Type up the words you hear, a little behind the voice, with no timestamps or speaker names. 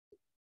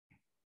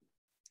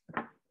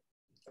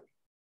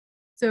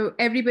So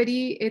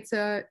everybody, it's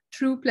a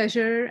true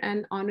pleasure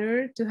and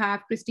honor to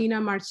have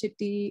Cristina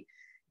Marchetti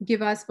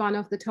give us one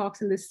of the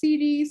talks in this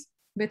series.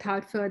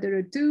 Without further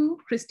ado,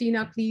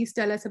 Cristina, please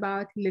tell us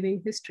about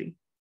living history.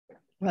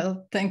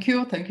 Well, thank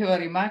you. Thank you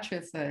very much.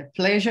 It's a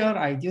pleasure.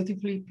 I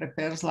dutifully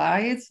prepare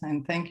slides,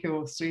 and thank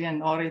you, Sri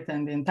and Orit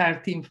and the entire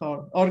team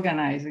for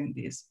organizing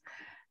this.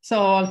 So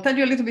I'll tell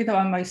you a little bit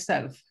about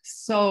myself.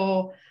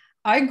 So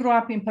I grew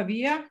up in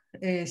Pavia,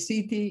 a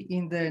city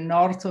in the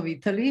north of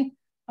Italy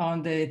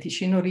on the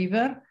Ticino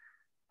River,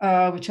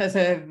 which has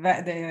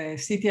the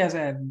city has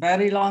a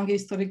very long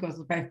history,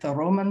 goes back to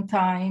Roman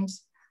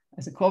times,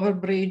 has a covered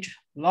bridge,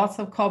 lots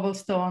of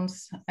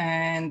cobblestones,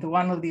 and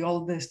one of the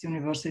oldest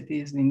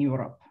universities in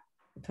Europe,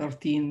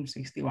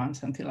 1361,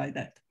 something like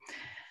that.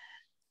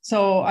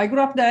 So I grew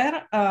up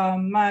there.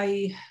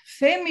 My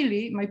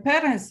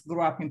parents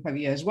grew up in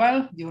Pavia as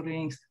well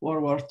during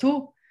World War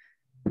II.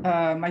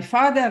 My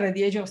father, at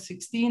the age of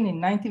 16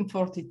 in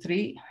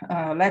 1943,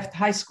 left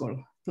high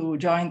school to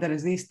join the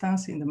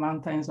resistance in the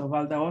mountains of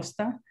Val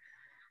d'Aosta.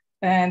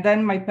 And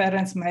then my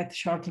parents met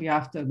shortly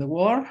after the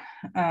war,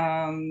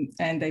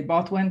 and they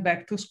both went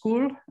back to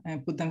school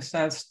and put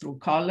themselves through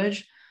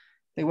college.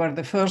 They were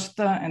the first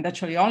and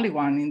actually only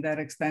one in their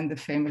extended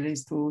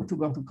families to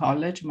go to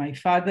college. My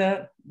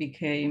father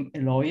became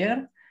a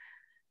lawyer,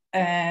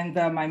 and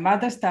my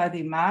mother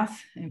studied math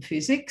and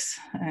physics,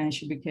 and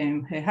she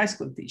became a high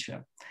school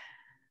teacher.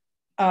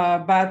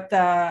 But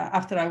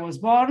after I was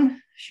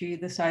born, she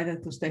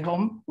decided to stay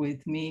home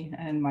with me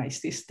and my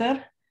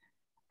sister,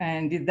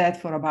 and did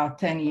that for about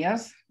 10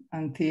 years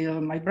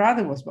until my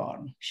brother was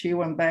born. She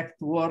went back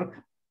to work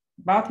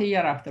about a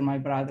year after my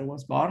brother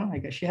was born. I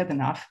guess she had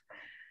enough.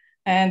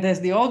 And as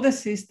the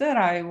oldest sister,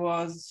 I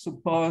was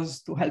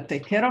supposed to help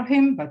take care of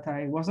him, but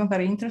I wasn't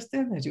very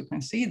interested. As you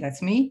can see,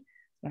 that's me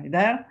right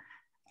there.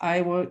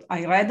 I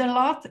read a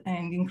lot,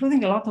 and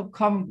including a lot of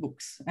comic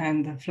books,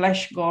 and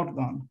Flash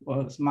Gordon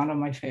was one of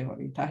my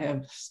favorites. I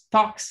have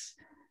stacks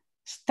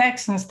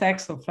and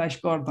stacks of Flash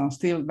Gordon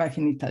still back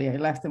in Italy. I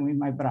left them with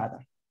my brother.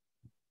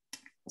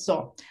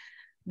 So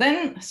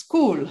then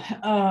school.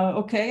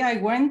 Okay,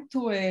 I went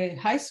to a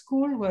high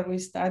school where we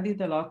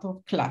studied a lot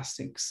of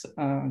classics,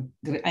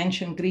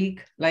 ancient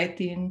Greek,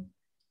 Latin,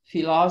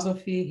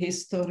 philosophy,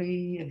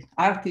 history,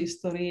 art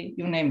history,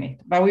 you name it.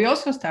 But we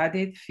also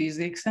studied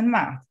physics and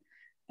math.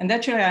 And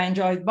actually I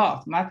enjoyed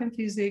both math and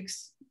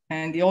physics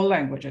and the old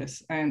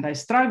languages. And I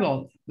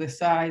struggled to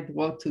decide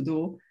what to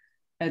do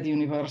at the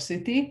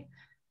university.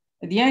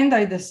 At the end,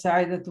 I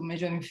decided to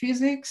major in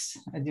physics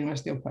at the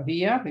University of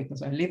Pavia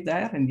because I lived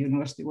there and the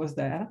university was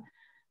there.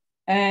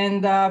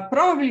 And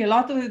probably a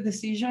lot of the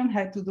decision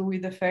had to do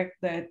with the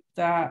fact that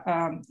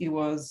it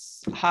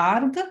was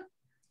hard.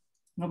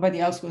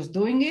 Nobody else was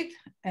doing it.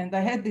 And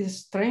I had this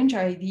strange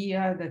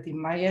idea that it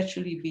might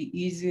actually be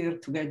easier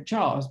to get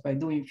jobs by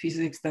doing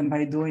physics than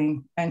by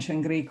doing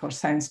ancient Greek or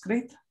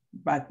Sanskrit.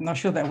 But not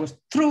sure that was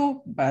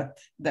true, but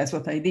that's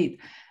what I did.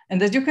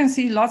 And as you can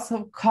see, lots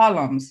of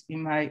columns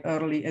in my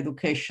early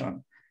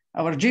education.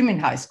 Our gym in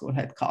high school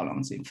had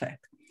columns, in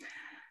fact.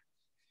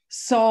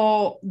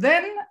 So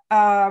then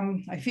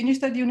I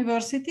finished at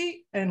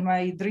university, and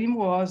my dream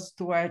was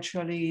to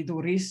actually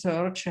do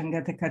research and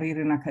get a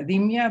career in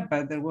academia,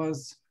 but there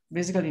was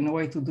basically no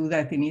way to do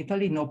that in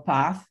Italy, no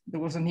path. There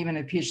wasn't even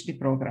a PhD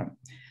program.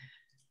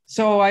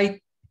 So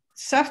I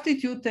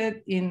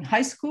substituted in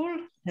high school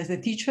as a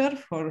teacher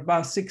for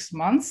about 6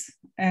 months.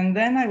 And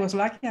then I was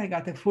lucky, I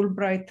got a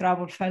Fulbright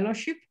travel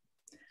fellowship.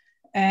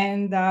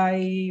 And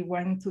I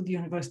went to the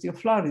University of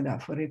Florida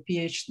for a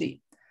PhD.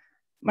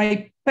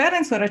 My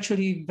parents were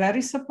actually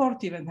very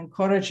supportive and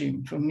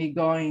encouraging for me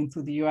going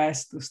to the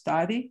US to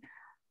study.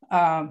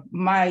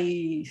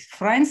 My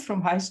friends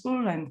from high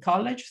school and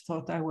college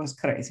thought I was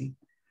crazy.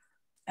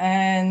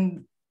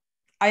 And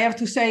I have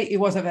to say it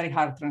was a very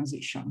hard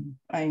transition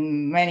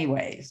in many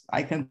ways.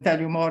 I can tell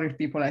you more if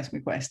people ask me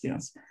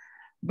questions.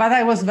 But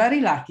I was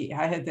very lucky.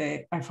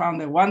 I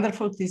found a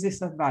wonderful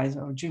thesis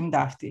advisor, Jim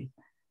Dafty,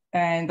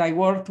 and I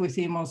worked with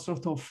him on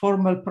sort of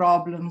formal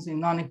problems in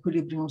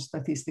non-equilibrium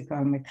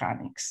statistical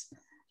mechanics.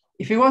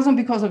 If it wasn't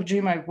because of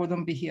Jim, I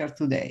wouldn't be here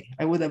today.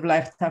 I would have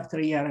left after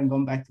a year and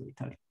gone back to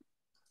Italy.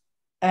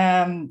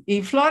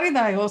 In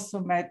Florida, I also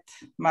met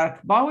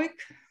Mark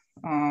Bowick,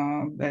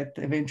 that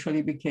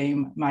eventually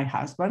became my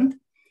husband.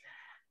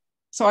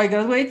 So I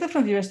graduated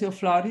from the University of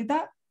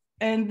Florida,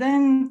 and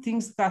then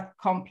things got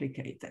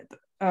complicated.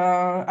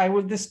 I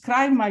will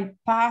describe my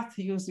path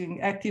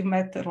using active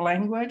matter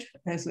language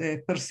as a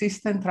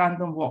persistent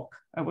random walk.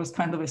 I was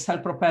kind of a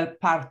self-propelled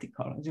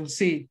particle. As you'll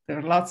see, there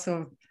are lots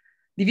of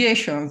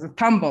deviations,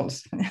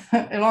 tumbles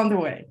along the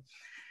way.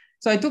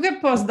 So I took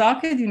a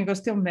postdoc at the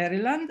University of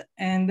Maryland,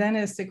 and then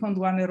a second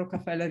one at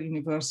Rockefeller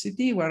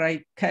University, where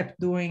I kept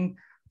doing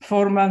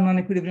formal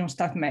non-equilibrium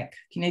stat mech,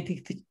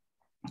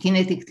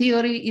 kinetic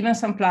theory, even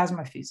some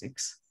plasma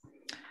physics.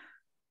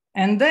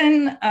 And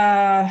then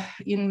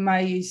in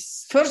my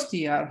first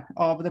year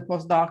of the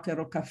postdoc at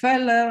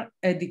Rockefeller,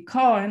 Eddie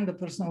Cohen, the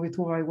person with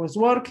whom I was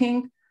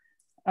working,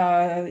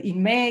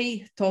 in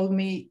May told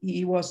me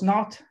he was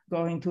not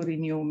going to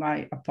renew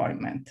my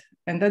appointment.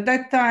 And at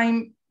that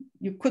time,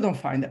 you couldn't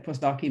find a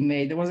postdoc in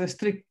May. There was a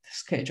strict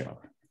schedule.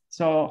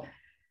 So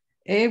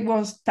it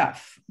was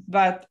tough.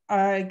 But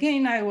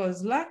again, I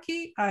was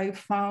lucky. I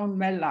found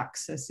Mel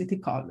Lux at City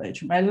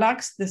College. Mel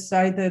Lux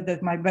decided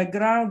that my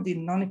background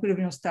in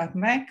non-equilibrium stat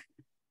mech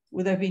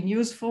would have been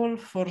useful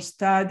for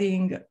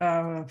studying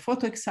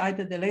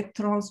photoexcited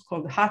electrons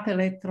called hot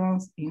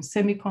electrons in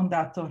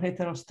semiconductor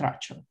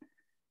heterostructure.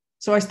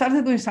 So I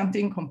started doing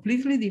something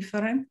completely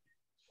different,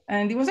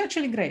 and it was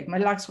actually great.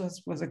 Mel Lux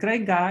was a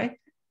great guy,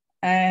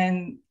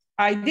 and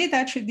I did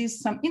actually do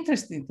some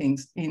interesting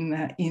things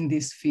in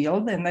this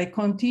field, and I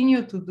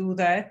continued to do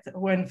that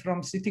when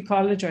from City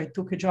College, I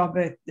took a job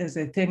as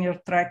a tenure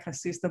track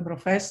assistant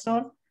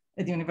professor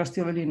at the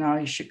University of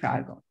Illinois,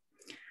 Chicago.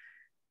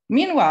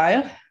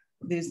 Meanwhile,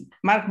 this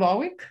Mark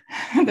Bowick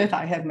that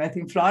I had met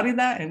in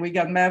Florida, and we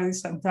got married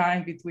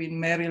sometime between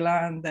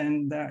Maryland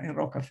and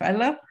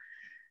Rockefeller.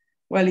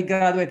 Well, he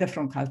graduated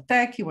from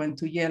Caltech, he went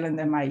to Yale and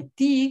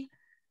MIT.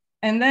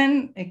 And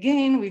then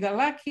again, we got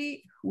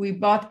lucky, we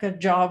both got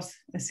jobs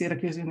at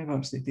Syracuse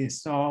University.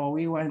 So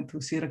we went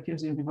to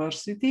Syracuse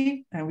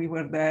University and we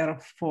were there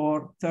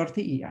for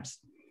 30 years.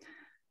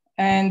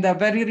 And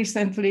very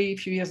recently, a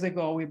few years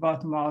ago, we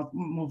both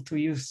moved to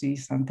UC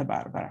Santa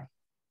Barbara.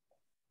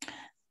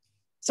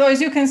 So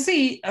as you can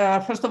see,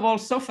 first of all,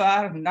 so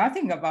far,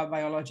 nothing about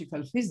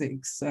biological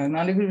physics,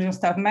 non-equilibrium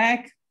stat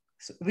mech,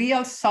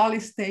 real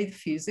solid state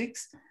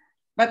physics.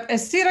 But at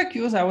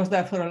Syracuse, I was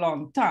there for a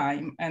long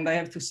time. And I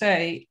have to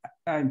say,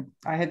 I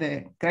had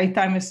a great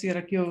time at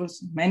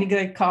Syracuse, many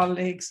great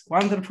colleagues,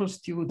 wonderful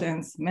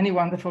students, many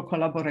wonderful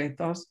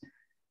collaborators.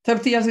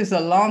 30 years is a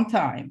long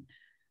time.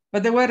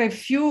 But there were a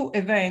few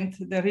events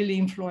that really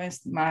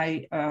influenced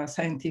my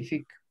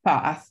scientific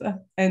path.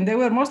 And they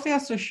were mostly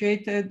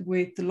associated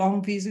with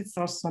long visits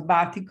or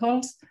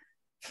sabbaticals.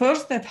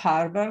 First at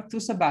Harvard, 2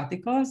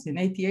 sabbaticals in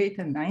 88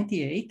 and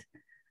 98,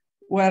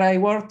 where I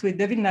worked with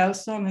David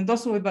Nelson and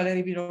also with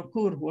Valérie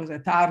Vinocourt, who was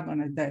at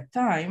Argonne at that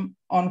time,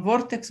 on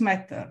vortex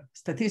matter,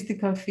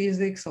 statistical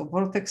physics of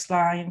vortex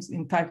lines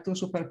in type 2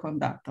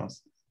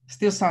 superconductors.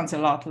 Still sounds a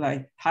lot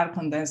like hard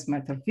condensed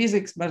matter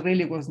physics, but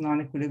really was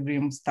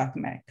non-equilibrium stat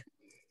mech.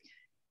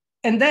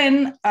 And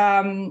then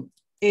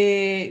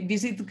a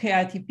visit to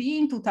KITP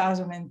in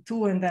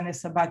 2002, and then a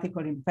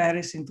sabbatical in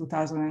Paris in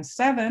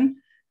 2007.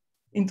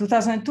 In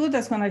 2002,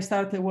 that's when I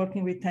started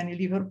working with Tanny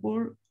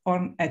Liverpool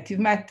on active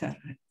matter.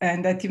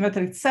 And active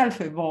matter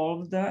itself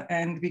evolved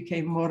and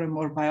became more and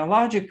more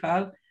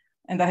biological.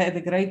 And I had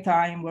a great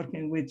time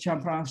working with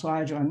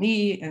Jean-François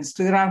Joanny and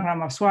Sriram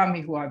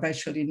Ramaswamy, who I've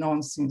actually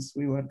known since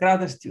we were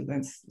graduate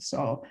students.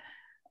 So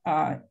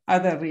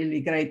other really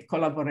great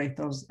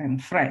collaborators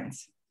and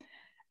friends.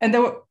 And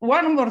there were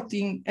one more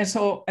thing. And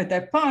so at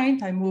that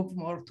point, I moved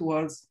more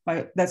towards,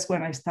 that's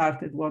when I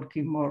started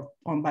working more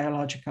on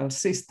biological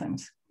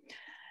systems.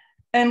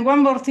 And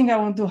one more thing I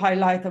want to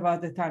highlight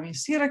about the time in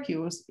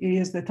Syracuse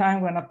is the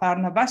time when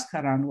Aparna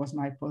Bhaskaran was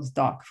my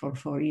postdoc for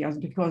 4 years,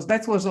 because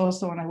that was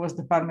also when I was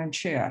department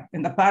chair.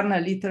 And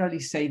Aparna literally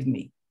saved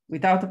me.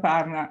 Without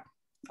Aparna,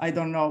 I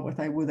don't know what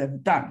I would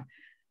have done.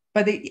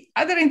 But the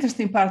other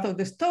interesting part of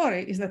the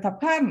story is that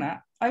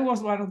Aparna, I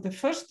was one of the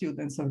first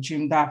students of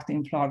Jim Duffy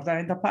in Florida,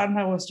 and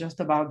Aparna was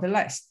just about the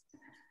last.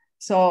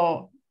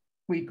 So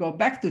we go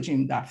back to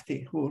Jim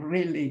Duffy, who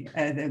really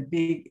had a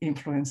big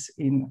influence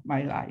in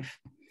my life.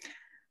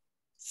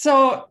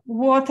 So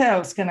what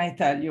else can I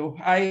tell you?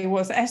 I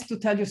was asked to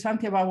tell you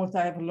something about what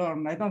I have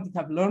learned. I don't think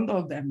I've learned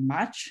all that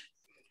much,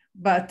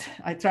 but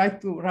I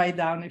tried to write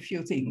down a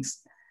few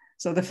things.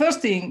 So the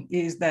first thing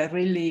is that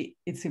really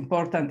it's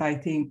important, I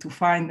think, to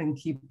find and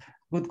keep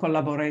good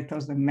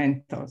collaborators and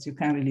mentors. You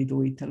can't really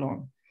do it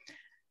alone.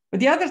 But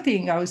the other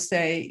thing I would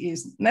say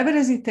is never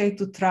hesitate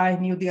to try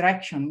new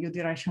directions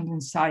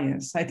in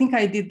science. I think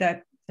I did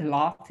that a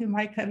lot in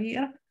my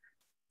career.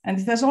 And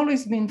it has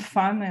always been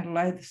fun and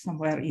led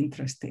somewhere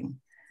interesting.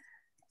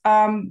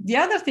 The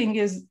other thing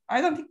is, I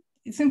don't think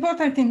it's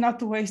important, I think, not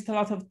to waste a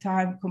lot of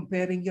time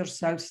comparing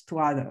yourselves to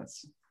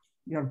others.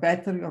 You're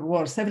better, you're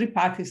worse. Every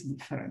path is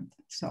different.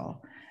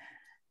 So,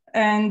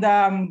 and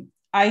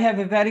I have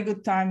a very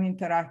good time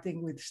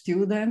interacting with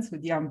students,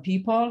 with young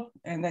people.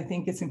 And I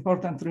think it's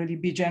important to really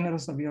be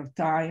generous of your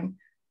time.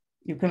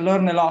 You can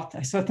learn a lot.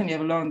 I certainly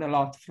have learned a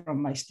lot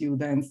from my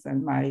students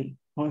and my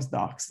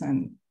postdocs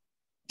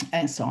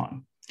and so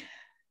on.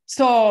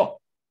 So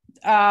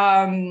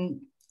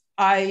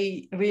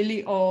I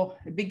really owe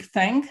a big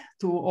thank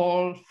to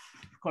all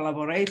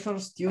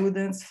collaborators,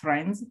 students,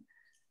 friends.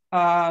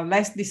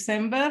 Last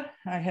December,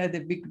 I had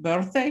a big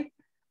birthday,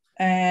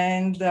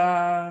 and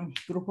a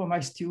group of my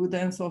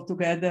students all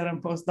together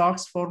and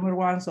postdocs, former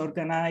ones,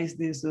 organized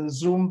this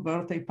Zoom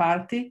birthday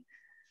party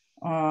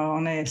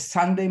on a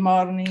Sunday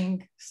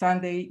morning,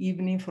 Sunday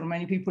evening for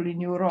many people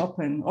in Europe,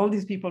 and all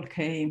these people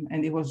came,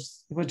 and it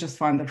was just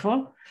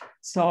wonderful.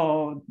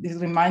 So this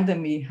reminded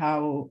me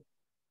how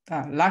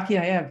lucky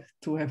I am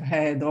to have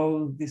had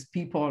all these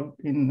people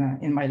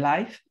in my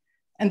life.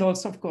 And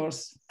also, of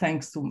course,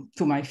 thanks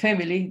to my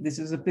family. This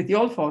is a pretty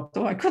old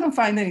photo. I couldn't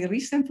find any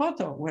recent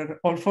photo where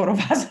all four of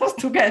us are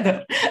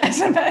together, as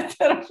a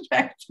matter of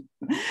fact.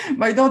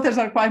 My daughters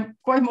are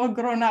quite more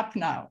grown up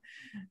now.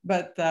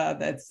 But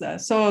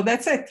so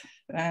that's it.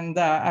 And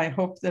I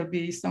hope there'll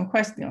be some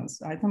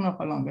questions. I don't know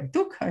how long I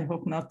took. I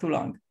hope not too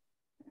long.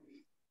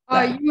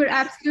 You were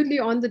absolutely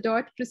on the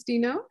dot,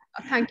 Cristina.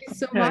 Thank you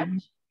so much.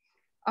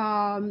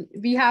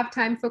 We have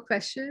time for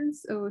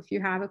questions. So if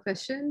you have a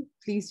question,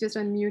 please just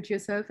unmute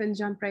yourself and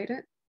jump right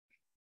in.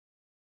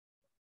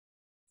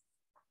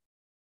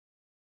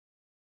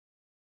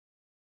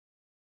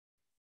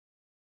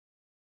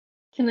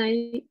 Can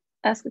I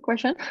ask a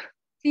question?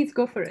 Please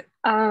go for it.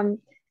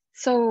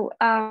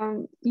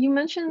 You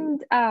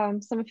mentioned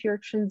some of your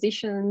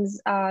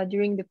transitions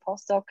during the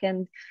postdoc,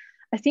 and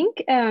I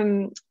think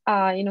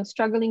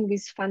struggling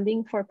with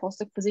funding for a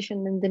postdoc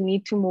position and the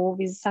need to move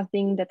is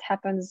something that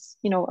happens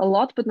a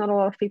lot, but not a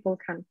lot of people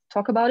can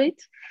talk about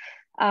it.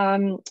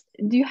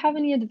 Do you have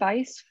any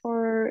advice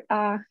for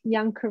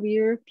young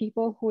career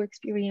people who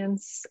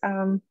experience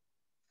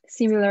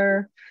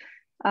similar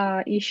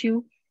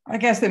issue? I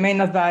guess the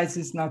main advice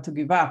is not to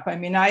give up. I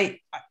mean,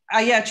 I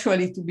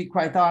actually, to be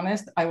quite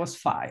honest, I was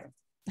fired.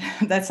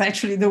 That's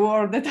actually the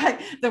word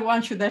that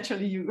one should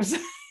actually use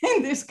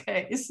in this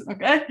case,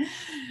 okay?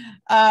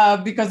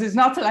 Because it's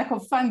not a lack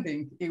of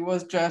funding. It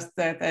was just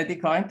that Eddie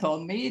Cohen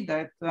told me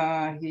that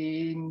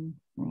he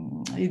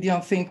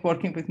didn't think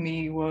working with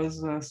me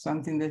was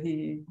something that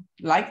he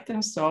liked,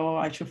 and so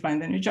I should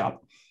find a new job.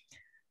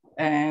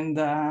 And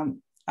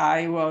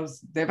I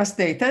was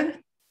devastated.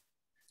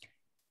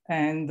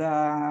 And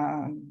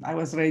I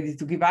was ready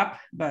to give up,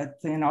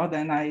 but then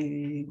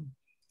I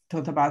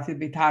thought about it a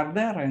bit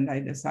harder, and I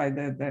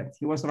decided that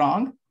he was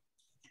wrong,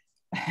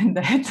 and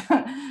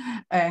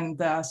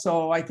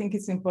so I think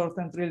it's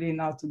important really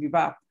not to give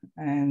up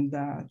and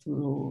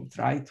to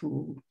try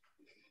to.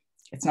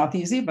 It's not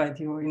easy, but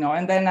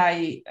And then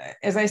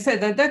as I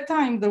said, at that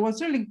time there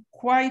was really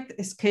quite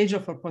a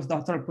schedule for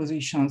postdoctoral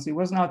positions. It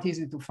was not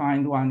easy to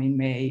find one in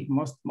May.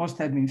 Most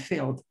had been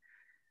filled.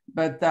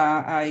 But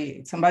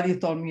somebody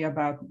told me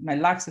about my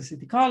luck at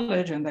City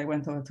College, and I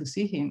went over to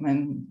see him,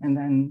 and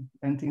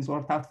then things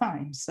worked out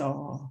fine.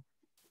 So,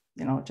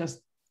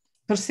 just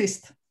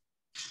persist.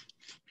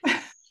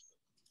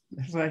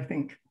 That's what I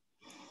think.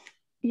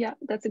 Yeah,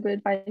 that's a good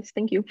advice.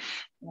 Thank you.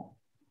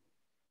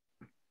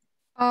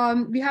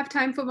 We have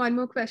time for one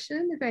more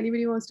question, if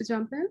anybody wants to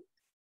jump in.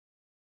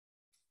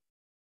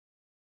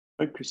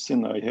 Hi,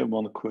 Cristina, I have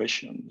one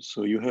question.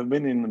 So you have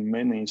been in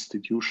many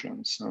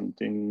institutions and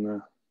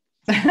in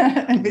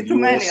a bit too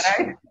many,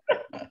 right?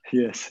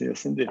 Yes,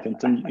 indeed.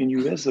 And in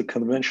US, the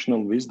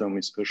conventional wisdom,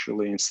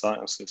 especially in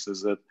sciences,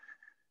 is that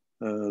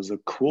the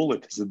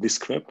quality, the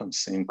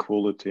discrepancy in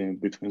quality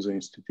between the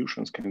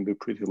institutions can be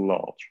pretty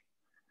large.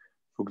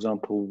 For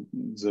example,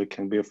 there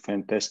can be a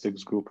fantastic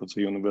group at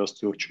the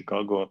University of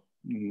Chicago,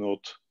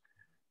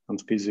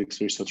 and physics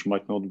research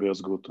might not be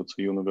as good at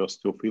the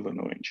University of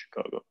Illinois in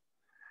Chicago.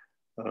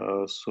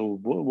 So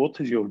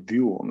what is your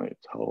view on it?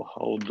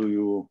 How do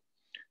you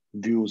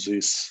view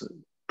this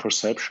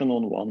perception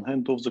on one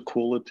hand of the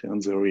quality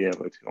and the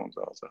reality on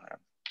the other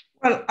hand?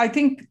 Well, I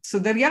think, so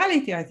the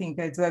reality, I think,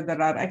 is that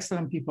there are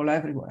excellent people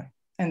everywhere.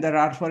 And there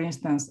are, for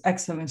instance,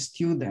 excellent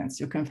students.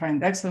 You can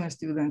find excellent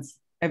students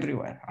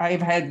everywhere.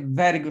 I've had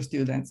very good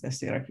students at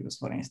Syracuse,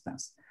 for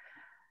instance.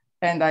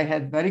 And I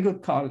had very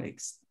good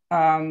colleagues.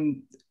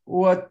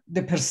 What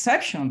the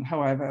perception,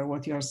 however,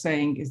 what you're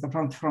saying is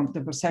from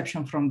the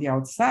perception from the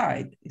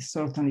outside is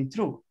certainly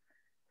true.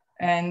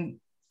 And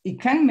it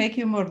can make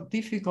it more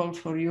difficult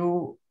for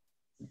you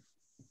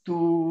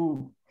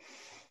to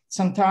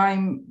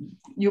sometimes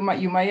you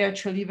might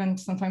actually even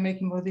sometimes make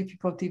it more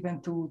difficult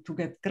even to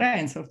get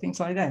grants or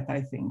things like that,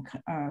 I think.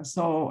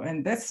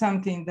 And that's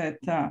something that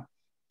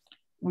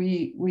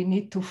we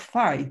need to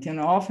fight.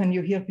 Often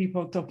you hear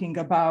people talking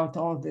about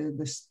all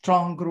the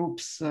strong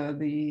groups,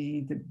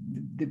 the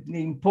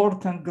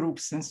important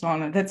groups and so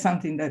on. And that's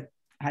something that,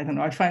 I don't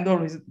know, I find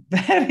always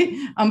very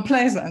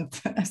unpleasant,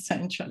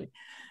 essentially.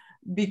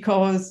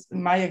 Because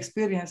my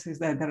experience is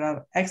that there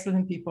are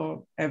excellent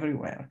people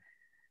everywhere.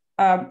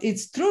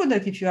 It's true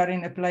that if you are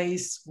in a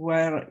place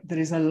where there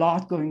is a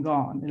lot going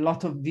on, a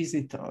lot of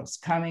visitors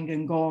coming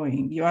and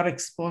going, you are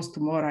exposed to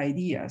more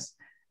ideas.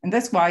 And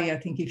that's why I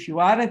think if you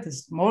are at a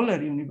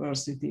smaller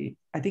university,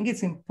 I think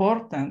it's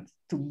important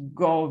to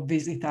go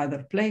visit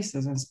other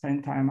places and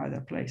spend time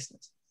other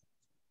places.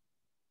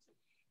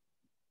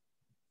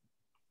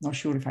 Not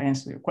sure if I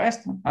answered your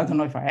question. I don't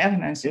know if I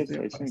haven't answered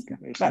your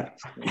question, but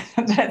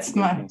that's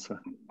my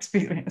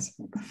experience.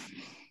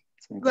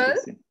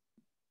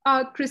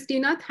 Well,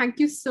 Cristina, thank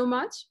you so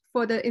much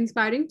for the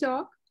inspiring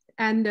talk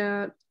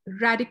and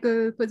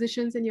radical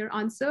positions in your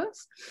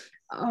answers.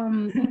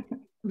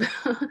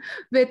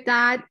 With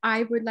that,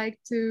 I would like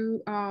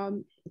to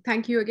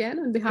thank you again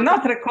on behalf. We're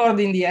not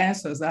recording the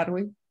answers, are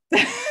we?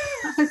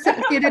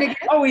 Say that again?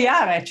 Oh, we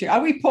are actually.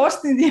 Are we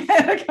posting the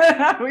answers?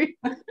 Are we?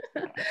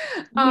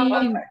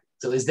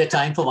 So is there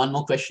time for one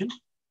more question?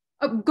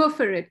 Go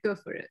for it. Go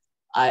for it.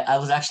 I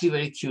was actually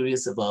very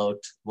curious about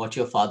what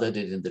your father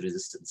did in the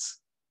resistance.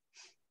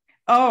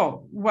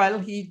 Oh, well,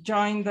 he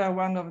joined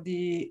one of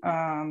the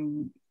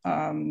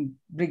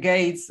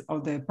brigades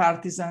of the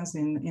partisans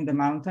in the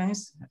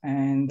mountains,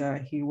 and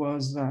he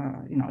was,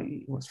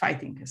 he was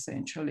fighting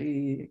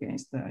essentially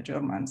against the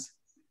Germans.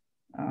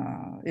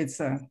 It's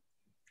a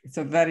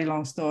very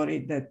long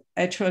story that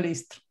actually,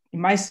 it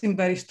might seem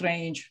very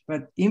strange,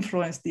 but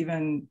influenced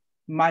even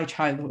my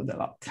childhood a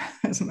lot,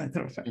 as a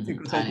matter of fact. And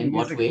in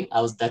what way?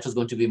 That was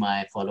going to be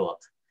my follow-up.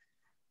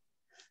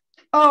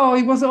 Oh,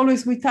 it was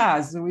always with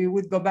us. We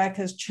would go back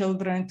as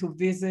children to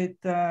visit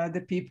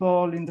the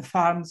people in the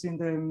farms in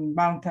the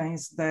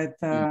mountains that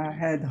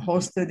had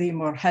hosted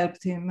him or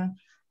helped him.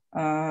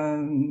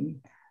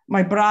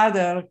 My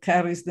brother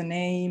carries the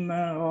name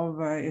of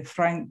a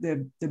friend,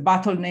 the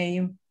battle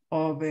name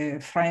of a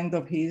friend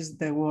of his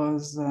that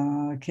was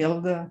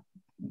killed,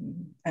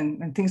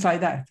 and things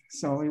like that.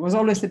 So it was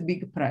always a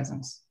big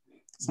presence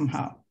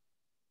somehow.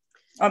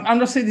 I'm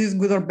not saying this is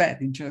good or bad,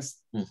 it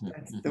just,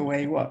 that's the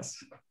way it was.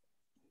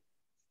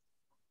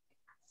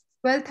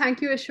 Well,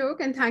 thank you, Ashok,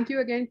 and thank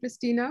you again,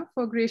 Cristina,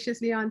 for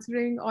graciously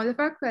answering all of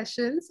our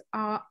questions.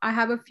 I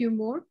have a few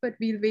more, but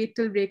we'll wait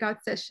till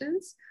breakout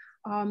sessions.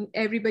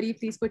 Everybody,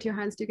 please put your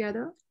hands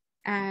together.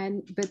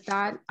 And with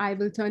that, I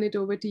will turn it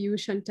over to you,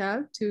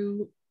 Chantal,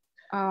 to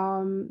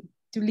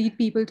lead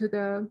people to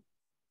the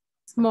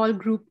small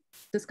group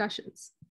discussions.